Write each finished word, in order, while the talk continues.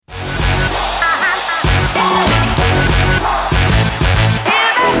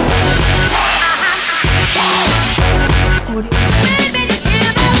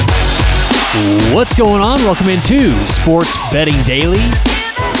What's going on? Welcome into Sports Betting Daily.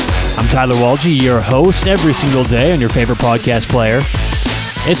 I'm Tyler Walgie, your host every single day on your favorite podcast player.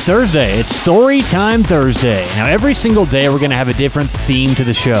 It's Thursday. It's Story Time Thursday. Now, every single day we're going to have a different theme to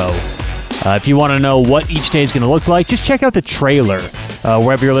the show. If you want to know what each day is going to look like, just check out the trailer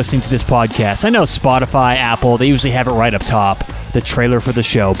wherever you're listening to this podcast. I know Spotify, Apple, they usually have it right up top, the trailer for the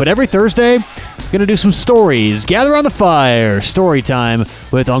show. But every Thursday, we're going to do some stories. Gather around the fire. Story time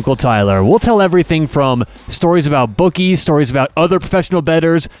with Uncle Tyler. We'll tell everything from stories about bookies, stories about other professional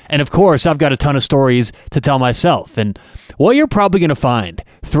bettors, and of course, I've got a ton of stories to tell myself. And what you're probably going to find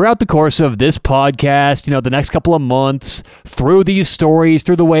throughout the course of this podcast, the next couple of months, through these stories,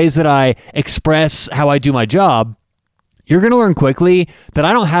 through the ways that I express how I do my job, you're going to learn quickly that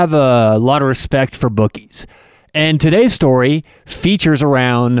I don't have a lot of respect for bookies. And today's story features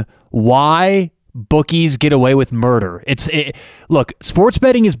around why bookies get away with murder. Look, sports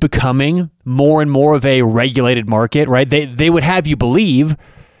betting is becoming more and more of a regulated market, right? They would have you believe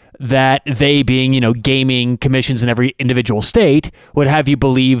that they being, gaming commissions in every individual state would have you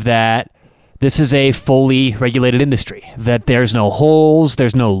believe that this is a fully regulated industry, that there's no holes,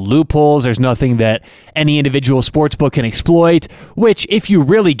 there's no loopholes, there's nothing that any individual sportsbook can exploit, which if you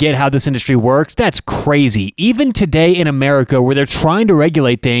really get how this industry works, that's crazy. Even today in America where they're trying to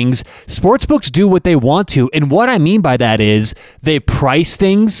regulate things, sportsbooks do what they want to. And what I mean by that is they price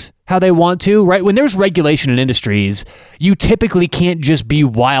things how they want to, right? When there's regulation in industries, you typically can't just be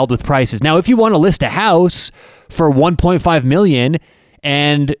wild with prices. Now, if you want to list a house for $1.5 million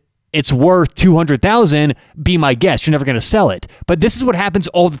and it's worth $200,000, be my guest. You're never going to sell it. But this is what happens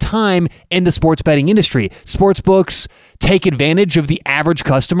all the time in the sports betting industry. Sportsbooks take advantage of the average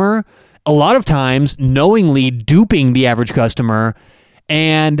customer, a lot of times knowingly duping the average customer,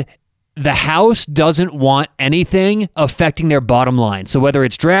 and the house doesn't want anything affecting their bottom line. So whether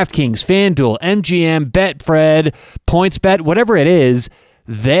it's DraftKings, FanDuel, MGM, Betfred, PointsBet, whatever it is,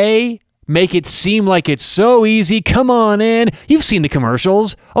 they make it seem like it's so easy. Come on in. You've seen the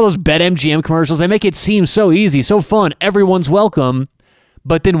commercials, all those BetMGM commercials. They make it seem so easy, so fun. Everyone's welcome.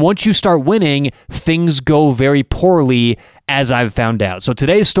 But then once you start winning, things go very poorly, as I've found out. So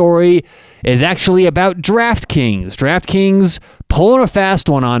today's story is actually about DraftKings. DraftKings pulling a fast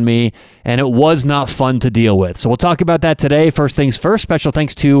one on me, and it was not fun to deal with. So we'll talk about that today. First things first, special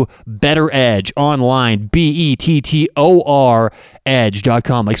thanks to Better Edge online, BETTOR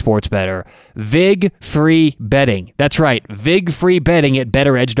edge.com, like sports better. VIG free betting. That's right, VIG free betting at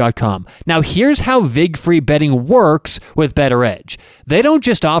betteredge.com. Now here's how VIG free betting works with Better Edge. They don't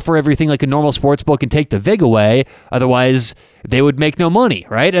just offer everything like a normal sports book and take the VIG away, otherwise they would make no money,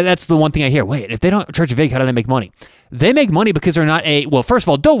 right? And that's the one thing I hear. Wait, if they don't charge a VIG, how do they make money? They make money because they're not well, first of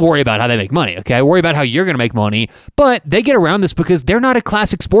all, don't worry about how they make money, okay? Worry about how you're going to make money. But they get around this because they're not a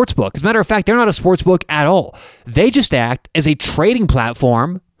classic sports book. As a matter of fact, they're not a sports book at all. They just act as a trading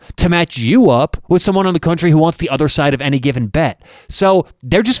platform to match you up with someone in the country who wants the other side of any given bet. So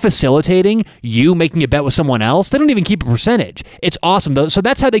they're just facilitating you making a bet with someone else. They don't even keep a percentage. It's awesome, though. So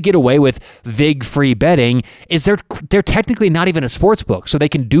that's how they get away with VIG-free betting, is they're technically not even a sports book, so they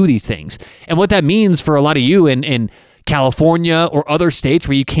can do these things. And what that means for a lot of you in California or other states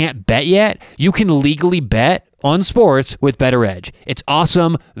where you can't bet yet, you can legally bet on sports with Better Edge. It's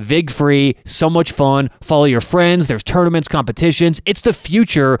awesome, VIG-free, so much fun. Follow your friends. There's tournaments, competitions. It's the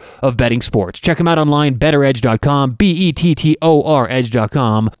future of betting sports. Check them out online, betteredge.com, BETTOR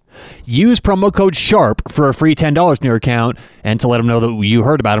edge.com. Use promo code SHARP for a free $10 in your account and to let them know that you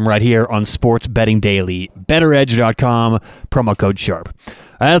heard about them right here on Sports Betting Daily. betteredge.com, promo code SHARP.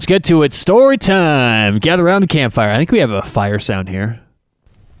 All right, let's get to it. Story time. Gather around the campfire. I think we have a fire sound here.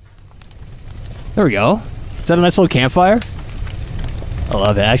 There we go. Is that a nice little campfire? I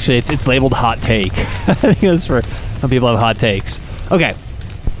love it. Actually, it's labeled hot take. I think that's for some people have hot takes. Okay,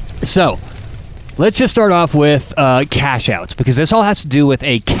 so let's just start off with cash outs, because this all has to do with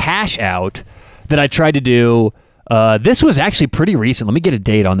a cash out that I tried to do. This was actually pretty recent. Let me get a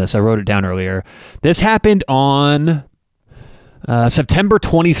date on this. I wrote it down earlier. This happened on September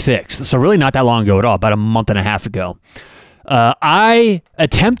 26th, so really not that long ago at all, about a month and a half ago. I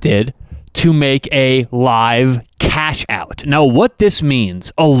attempted to make a live cash out. Now, what this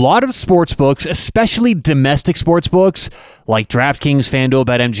means, a lot of sports books, especially domestic sports books like DraftKings, FanDuel,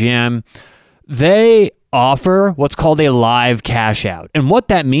 BetMGM, they offer what's called a live cash out. And what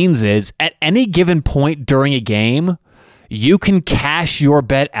that means is at any given point during a game, you can cash your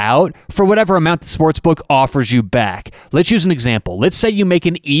bet out for whatever amount the sportsbook offers you back. Let's use an example. Let's say you make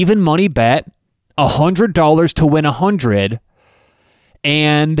an even money bet, $100 to win $100,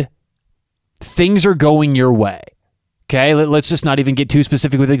 and things are going your way. Okay, let's just not even get too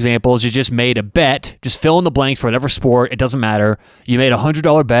specific with examples. You just made a bet. Just fill in the blanks for whatever sport. It doesn't matter. You made a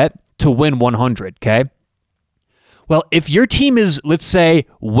 $100 bet to win 100, okay? Well, if your team is, let's say,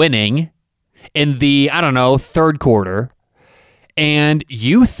 winning in the, third quarter, and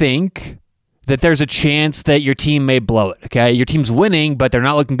you think that there's a chance that your team may blow it, okay? Your team's winning, but they're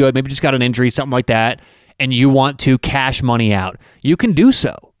not looking good. Maybe just got an injury, something like that, and you want to cash money out. You can do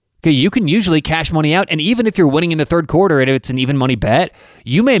so. Okay, you can usually cash money out, and even if you're winning in the third quarter and it's an even money bet,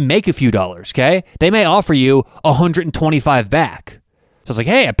 you may make a few dollars, okay? They may offer you 125 back. So it's like,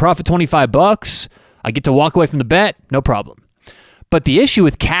 hey, I profit $25. I get to walk away from the bet, no problem. But the issue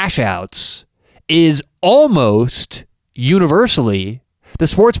with cash outs is almost universally, the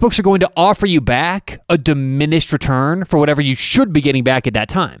sports books are going to offer you back a diminished return for whatever you should be getting back at that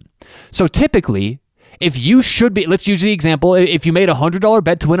time. So typically, if you should be, let's use the example, if you made a $100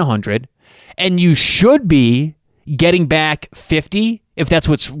 bet to win 100, and you should be getting back 50, if that's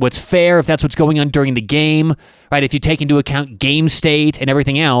what's fair, if that's what's going on during the game, right? If you take into account game state and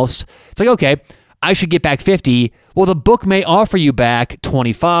everything else, it's like, okay, I should get back 50. Well, the book may offer you back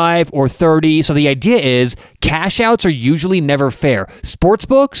 25 or 30. So the idea is cash outs are usually never fair. Sports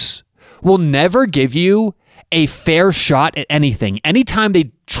books will never give you a fair shot at anything. Anytime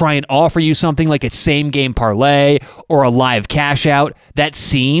they try and offer you something like a same game parlay or a live cash out that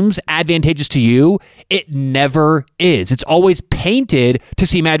seems advantageous to you, it never is. It's always painted to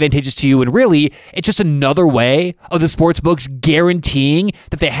seem advantageous to you, and really, it's just another way of the sports books guaranteeing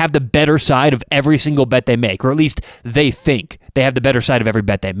that they have the better side of every single bet they make, or at least they think they have the better side of every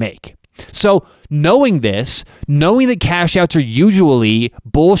bet they make. So knowing this, knowing that cash outs are usually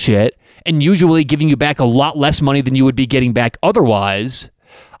bullshit and usually giving you back a lot less money than you would be getting back otherwise,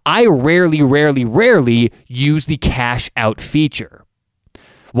 I rarely use the cash out feature.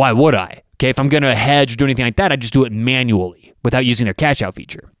 Why would I? Okay, if I'm going to hedge or do anything like that, I just do it manually without using their cash out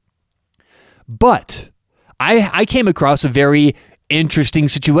feature. But I came across a very interesting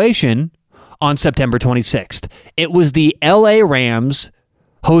situation on September 26th. It was the LA Rams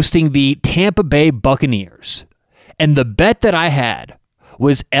hosting the Tampa Bay Buccaneers. And the bet that I had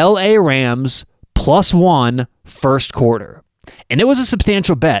was LA Rams +1 first quarter. And it was a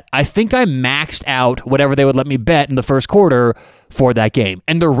substantial bet. I think I maxed out whatever they would let me bet in the first quarter for that game.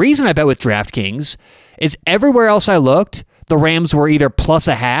 And the reason I bet with DraftKings is everywhere else I looked, the Rams were either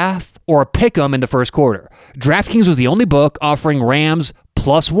 +0.5 or a pick'em in the first quarter. DraftKings was the only book offering Rams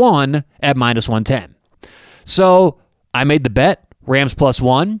 +1 at -110. So I made the bet, Rams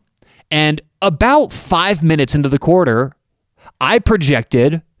 +1, and about 5 minutes into the quarter, I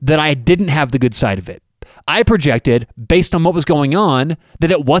projected that I didn't have the good side of it. I projected, based on what was going on,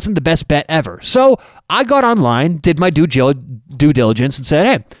 that it wasn't the best bet ever. So I got online, did my due diligence, and said,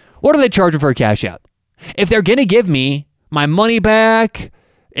 hey, what are they charging for a cash out? If they're going to give me my money back,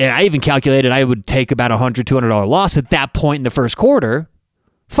 and I even calculated I would take about $100, $200 loss at that point in the first quarter,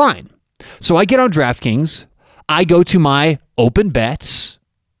 fine. So I get on DraftKings, I go to my open bets,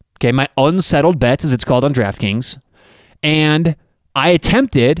 okay, my unsettled bets, as it's called on DraftKings, and I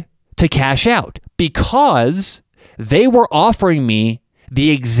attempted to cash out because they were offering me the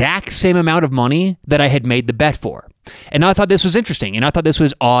exact same amount of money that I had made the bet for. And I thought this was interesting, and I thought this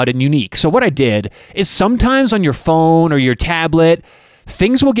was odd and unique. So what I did is sometimes on your phone or your tablet,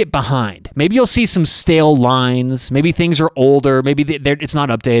 things will get behind. Maybe you'll see some stale lines. Maybe things are older. Maybe it's not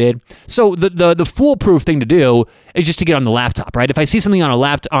updated. So the foolproof thing to do is just to get on the laptop, right? If I see something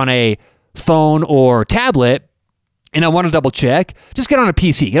on a phone or tablet, and I want to double check, just get on a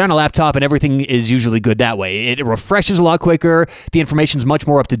PC, get on a laptop, and everything is usually good that way. It refreshes a lot quicker. The information's much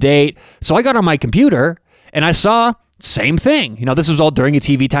more up to date. So I got on my computer, and I saw same thing. This was all during a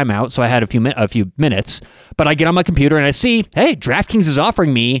TV timeout, so I had a few minutes. But I get on my computer, and I see, hey, DraftKings is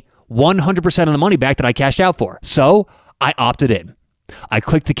offering me 100% of the money back that I cashed out for. So I opted in. I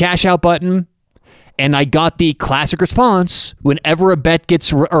clicked the cash out button, and I got the classic response. Whenever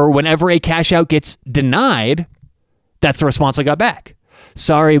a cash out gets denied, that's the response I got back.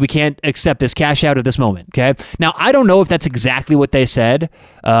 Sorry, we can't accept this cash out at this moment, okay? Now, I don't know if that's exactly what they said.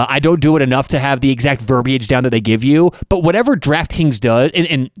 I don't do it enough to have the exact verbiage down that they give you, but whatever DraftKings does,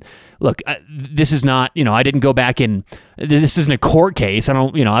 and look, this is not, I didn't go back and, this isn't a court case. I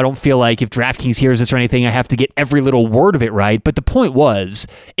don't feel like if DraftKings hears this or anything, I have to get every little word of it right, but the point was,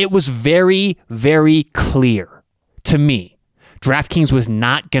 it was very, very clear to me DraftKings was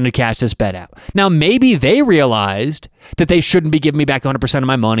not going to cash this bet out. Now, maybe they realized that they shouldn't be giving me back 100% of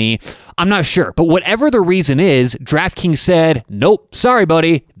my money. I'm not sure. But whatever the reason is, DraftKings said, nope, sorry,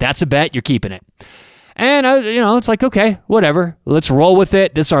 buddy. That's a bet. You're keeping it. And, it's like, okay, whatever. Let's roll with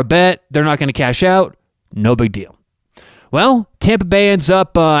it. This is our bet. They're not going to cash out. No big deal. Well, Tampa Bay ends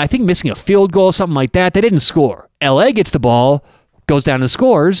up, I think, missing a field goal, something like that. They didn't score. LA gets the ball, goes down and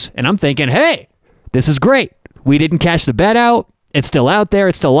scores, and I'm thinking, hey, this is great. We didn't cash the bet out. It's still out there.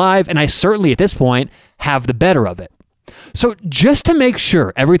 It's still live. And I certainly, at this point, have the better of it. So just to make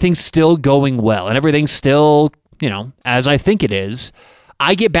sure everything's still going well and everything's still, as I think it is,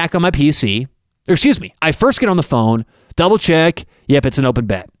 I get back on my PC. I first get on the phone, double check, yep, it's an open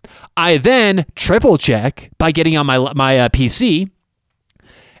bet. I then triple check by getting on my PC,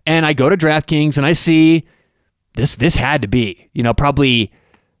 and I go to DraftKings and I see this had to be, probably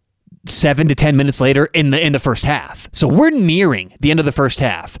 7 to 10 minutes later in the first half. So we're nearing the end of the first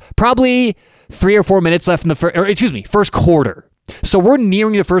half. Probably 3 or 4 minutes left in the first quarter. So we're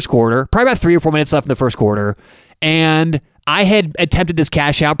nearing the first quarter, probably about 3 or 4 minutes left in the first quarter, and I had attempted this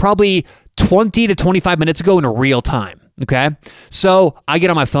cash out probably 20 to 25 minutes ago in real time, okay? So I get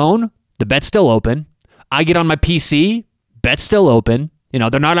on my phone, the bet's still open. I get on my PC, bet's still open. They're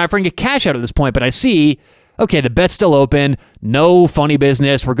not offering a cash out at this point, but I see, okay, the bet's still open, no funny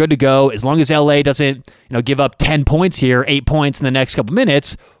business, we're good to go. As long as LA doesn't, give up 10 points here, 8 points in the next couple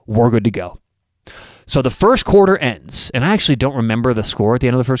minutes, we're good to go. So the first quarter ends, and I actually don't remember the score at the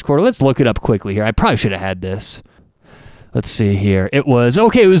end of the first quarter. Let's look it up quickly here. I probably should have had this. Let's see here. It was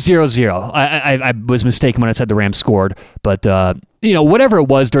 0-0. I was mistaken when I said the Rams scored, but whatever it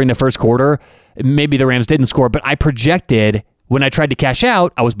was during the first quarter, maybe the Rams didn't score, but I projected when I tried to cash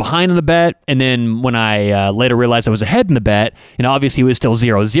out, I was behind in the bet, and then when I later realized I was ahead in the bet, obviously it was still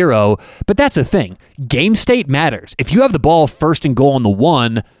 0-0, but that's the thing. Game state matters. If you have the ball first and goal on the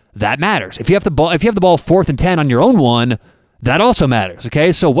 1, that matters. If you have the ball 4th and 10 on your own 1, that also matters,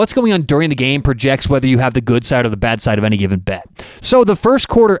 okay? So what's going on during the game projects whether you have the good side or the bad side of any given bet. So the first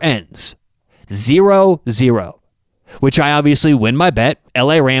quarter ends 0-0, which I obviously win my bet,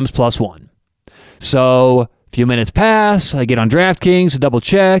 LA Rams +1. So a few minutes pass, I get on DraftKings to double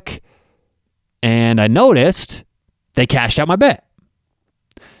check, and I noticed they cashed out my bet.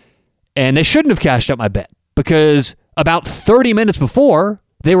 And they shouldn't have cashed out my bet because about 30 minutes before,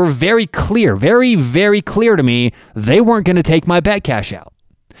 they were very clear, very, very clear to me they weren't going to take my bet cash out.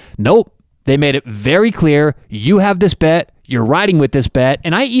 Nope. They made it very clear, you have this bet, you're riding with this bet,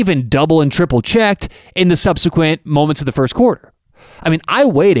 and I even double and triple checked in the subsequent moments of the first quarter. I mean, I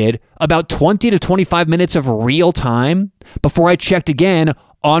waited about 20 to 25 minutes of real time before I checked again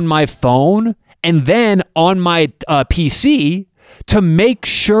on my phone and then on my PC to make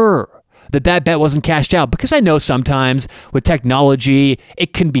sure that bet wasn't cashed out, because I know sometimes with technology,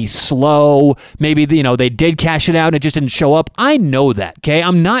 it can be slow. Maybe, they did cash it out and it just didn't show up. I know that, okay?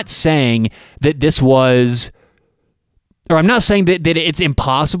 I'm not saying that I'm not saying that it's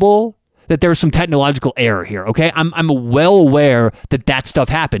impossible that there's some technological error here, okay? I'm well aware that stuff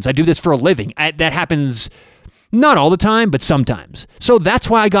happens. I do this for a living. That happens not all the time, but sometimes. So that's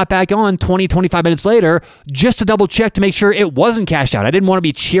why I got back on 20, 25 minutes later, just to double check to make sure it wasn't cashed out. I didn't want to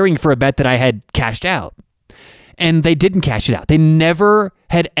be cheering for a bet that I had cashed out. And they didn't cash it out. They never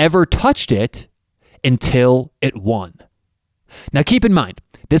had ever touched it until it won. Now keep in mind,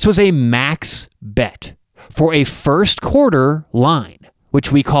 this was a max bet for a first quarter line,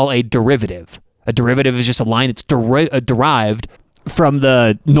 which we call a derivative. A derivative is just a line that's derived from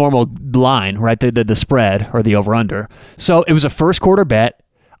the normal line, right? The spread or the over-under. So it was a first quarter bet.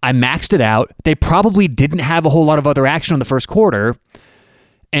 I maxed it out. They probably didn't have a whole lot of other action on the first quarter.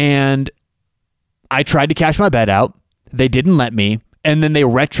 And I tried to cash my bet out. They didn't let me. And then they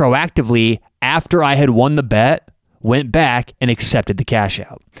retroactively, after I had won the bet, went back and accepted the cash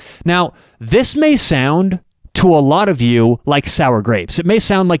out. Now, this may sound to a lot of you like sour grapes. It may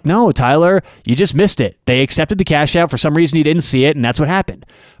sound like, no, Tyler, you just missed it. They accepted the cash out. For some reason, you didn't see it, and that's what happened.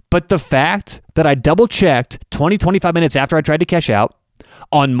 But the fact that I double-checked 20, 25 minutes after I tried to cash out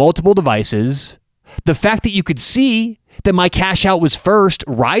on multiple devices, the fact that you could see that my cash out was first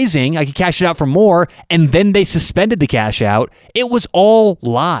rising, I could cash it out for more, and then they suspended the cash out. It was all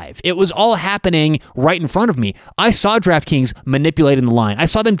live. It was all happening right in front of me. I saw DraftKings manipulating the line. I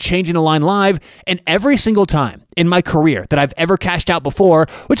saw them changing the line live, and every single time in my career that I've ever cashed out before,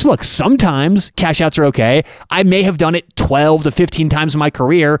 which look, sometimes cash outs are okay. I may have done it 12 to 15 times in my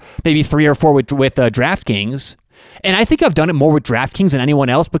career, maybe 3 or 4 with DraftKings. And I think I've done it more with DraftKings than anyone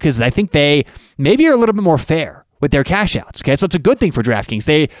else because I think they maybe are a little bit more fair with their cash outs, okay? So it's a good thing for DraftKings.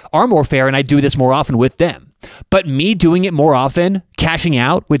 They are more fair, and I do this more often with them. But me doing it more often, cashing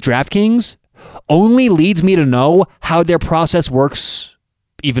out with DraftKings, only leads me to know how their process works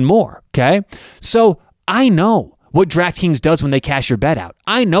even more, okay? So I know what DraftKings does when they cash your bet out.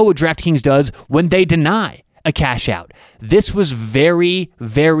 I know what DraftKings does when they deny a cash out. This was very,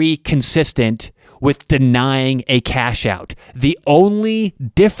 very consistent with denying a cash out. The only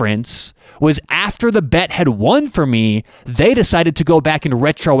difference was after the bet had won for me, they decided to go back and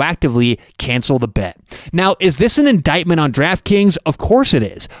retroactively cancel the bet. Now, is this an indictment on DraftKings? Of course it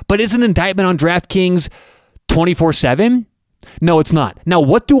is. But is it an indictment on DraftKings 24/7? No, it's not. Now,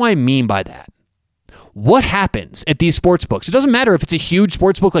 what do I mean by that? What happens at these sports books? It doesn't matter if it's a huge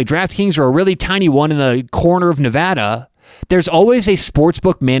sports book like DraftKings or a really tiny one in the corner of Nevada. There's always a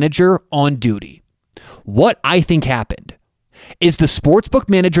sportsbook manager on duty. What I think happened is the sportsbook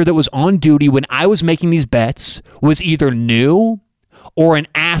manager that was on duty when I was making these bets was either new or an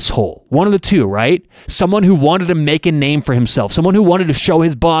asshole. One of the two, right? Someone who wanted to make a name for himself. Someone who wanted to show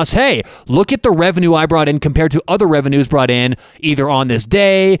his boss, hey, look at the revenue I brought in compared to other revenues brought in either on this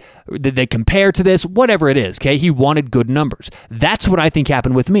day, did they compare to this, whatever it is, okay? He wanted good numbers. That's what I think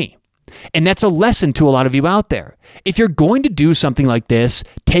happened with me. And that's a lesson to a lot of you out there. If you're going to do something like this,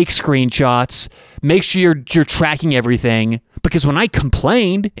 take screenshots, make sure you're tracking everything. Because when I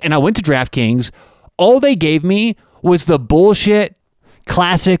complained and I went to DraftKings, all they gave me was the bullshit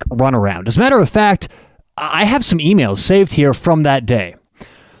classic runaround. As a matter of fact, I have some emails saved here from that day.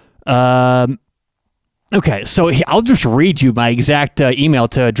 Okay, so I'll just read you my exact email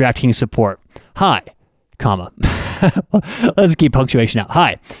to DraftKings support. Hi, comma. Let's keep punctuation out.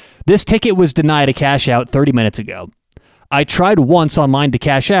 Hi. This ticket was denied a cash out 30 minutes ago. I tried once online to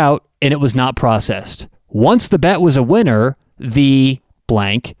cash out, and it was not processed. Once the bet was a winner, the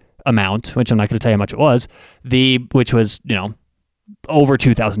blank amount, which I'm not going to tell you how much it was, which was, over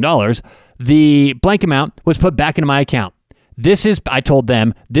 $2,000, the blank amount was put back into my account. I told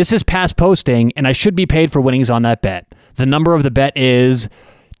them, this is past posting, and I should be paid for winnings on that bet. The number of the bet is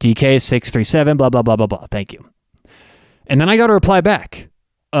DK637, blah, blah, blah, blah, blah. Thank you. And then I got a reply back.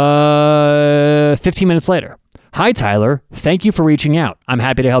 15 minutes later. Hi, Tyler. Thank you for reaching out. I'm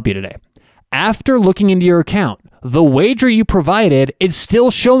happy to help you today. After looking into your account, the wager you provided is still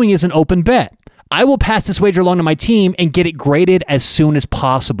showing as an open bet. I will pass this wager along to my team and get it graded as soon as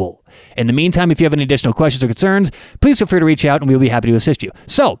possible. In the meantime, if you have any additional questions or concerns, please feel free to reach out and we'll be happy to assist you.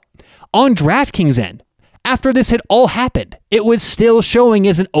 So, on DraftKings' end, after this had all happened, it was still showing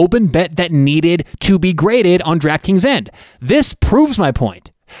as an open bet that needed to be graded on DraftKings' end. This proves my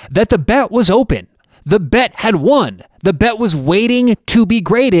point that the bet was open. The bet had won. The bet was waiting to be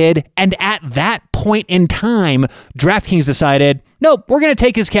graded, and at that point in time, DraftKings decided, nope, we're going to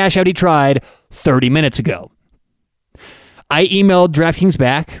take his cash out he tried 30 minutes ago. I emailed DraftKings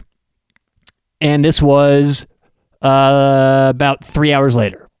back, and this was about 3 hours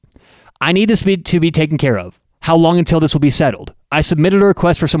later. I need this to be taken care of. How long until this will be settled? I submitted a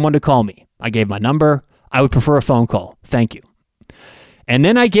request for someone to call me. I gave my number. I would prefer a phone call. Thank you. And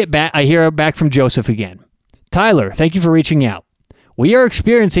then I hear back from Joseph again. Tyler, thank you for reaching out. We are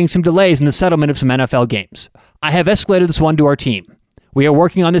experiencing some delays in the settlement of some NFL games. I have escalated this one to our team. We are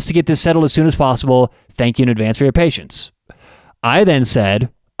working on this to get this settled as soon as possible. Thank you in advance for your patience. I then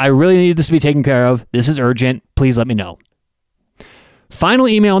said, I really need this to be taken care of. This is urgent. Please let me know. Final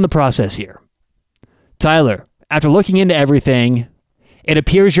email in the process here. Tyler, after looking into everything, it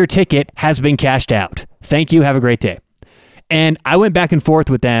appears your ticket has been cashed out. Thank you. Have a great day. And I went back and forth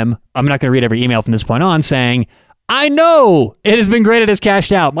with them. I'm not going to read every email from this point on saying, I know it has been graded as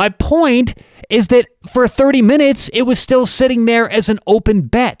cashed out. My point is that for 30 minutes, it was still sitting there as an open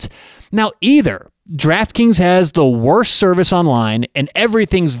bet. Now, either DraftKings has the worst service online and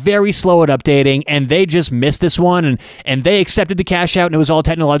everything's very slow at updating and they just missed this one and they accepted the cash out and it was all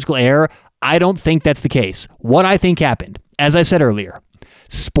technological error. I don't think that's the case. What I think happened, as I said earlier,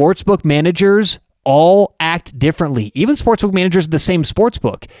 sportsbook managers all act differently. Even sportsbook managers at the same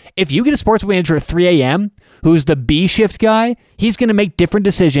sportsbook. If you get a sportsbook manager at 3 a.m. who's the B shift guy, he's going to make different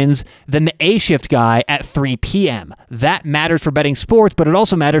decisions than the A shift guy at 3 p.m. That matters for betting sports, but it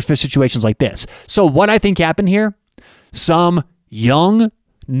also matters for situations like this. So what I think happened here, some young,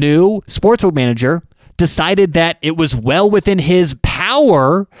 new sportsbook manager decided that it was well within his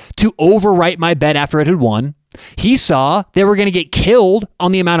power to overwrite my bet after it had won. He saw they were going to get killed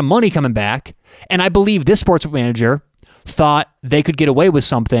on the amount of money coming back. And I believe this sportsbook manager thought they could get away with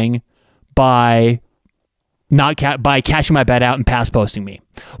something by by cashing my bet out and pass posting me.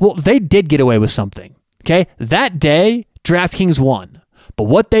 Well, they did get away with something. Okay, that day DraftKings won, but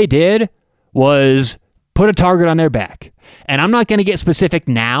what they did was put a target on their back. And I'm not going to get specific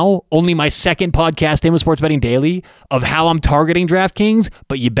now, only my second podcast in with Sports Betting Daily of how I'm targeting DraftKings,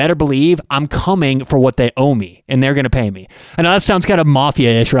 but you better believe I'm coming for what they owe me, and they're going to pay me. I know that sounds kind of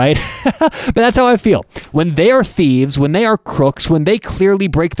mafia-ish, right? But that's how I feel. When they are thieves, when they are crooks, when they clearly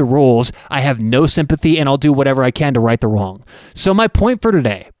break the rules, I have no sympathy, and I'll do whatever I can to right the wrong. So my point for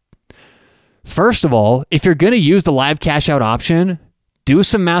today, First of all, if you're going to use the live cash out option, do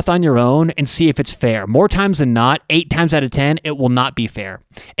some math on your own and see if it's fair. More times than not, 8 times out of 10, it will not be fair.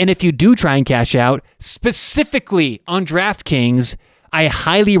 And if you do try and cash out, specifically on DraftKings, I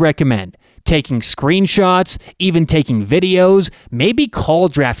highly recommend taking screenshots, even taking videos. Maybe call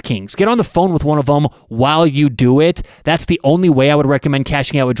DraftKings. Get on the phone with one of them while you do it. That's the only way I would recommend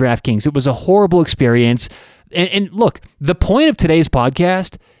cashing out with DraftKings. It was a horrible experience. And look, the point of today's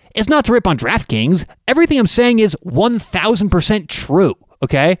podcast is not to rip on DraftKings. Everything I'm saying is 1,000% true,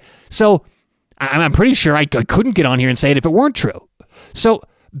 okay? So I'm pretty sure I couldn't get on here and say it if it weren't true. So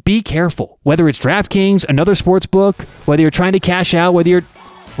be careful, whether it's DraftKings, another sports book, whether you're trying to cash out,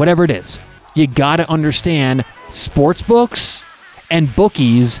 whatever it is. You got to understand sports books and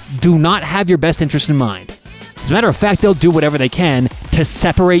bookies do not have your best interest in mind. As a matter of fact, they'll do whatever they can to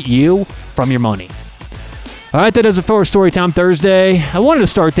separate you from your money. All right, that does it for Storytime Thursday. I wanted to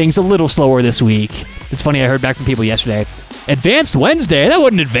start things a little slower this week. It's funny, I heard back from people yesterday. Advanced Wednesday? That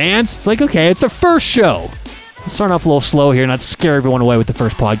wasn't advanced. It's like, okay, it's the first show. Let's start off a little slow here, not scare everyone away with the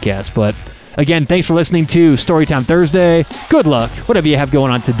first podcast. But again, thanks for listening to Storytime Thursday. Good luck, whatever you have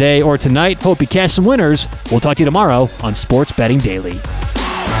going on today or tonight. Hope you catch some winners. We'll talk to you tomorrow on Sports Betting Daily.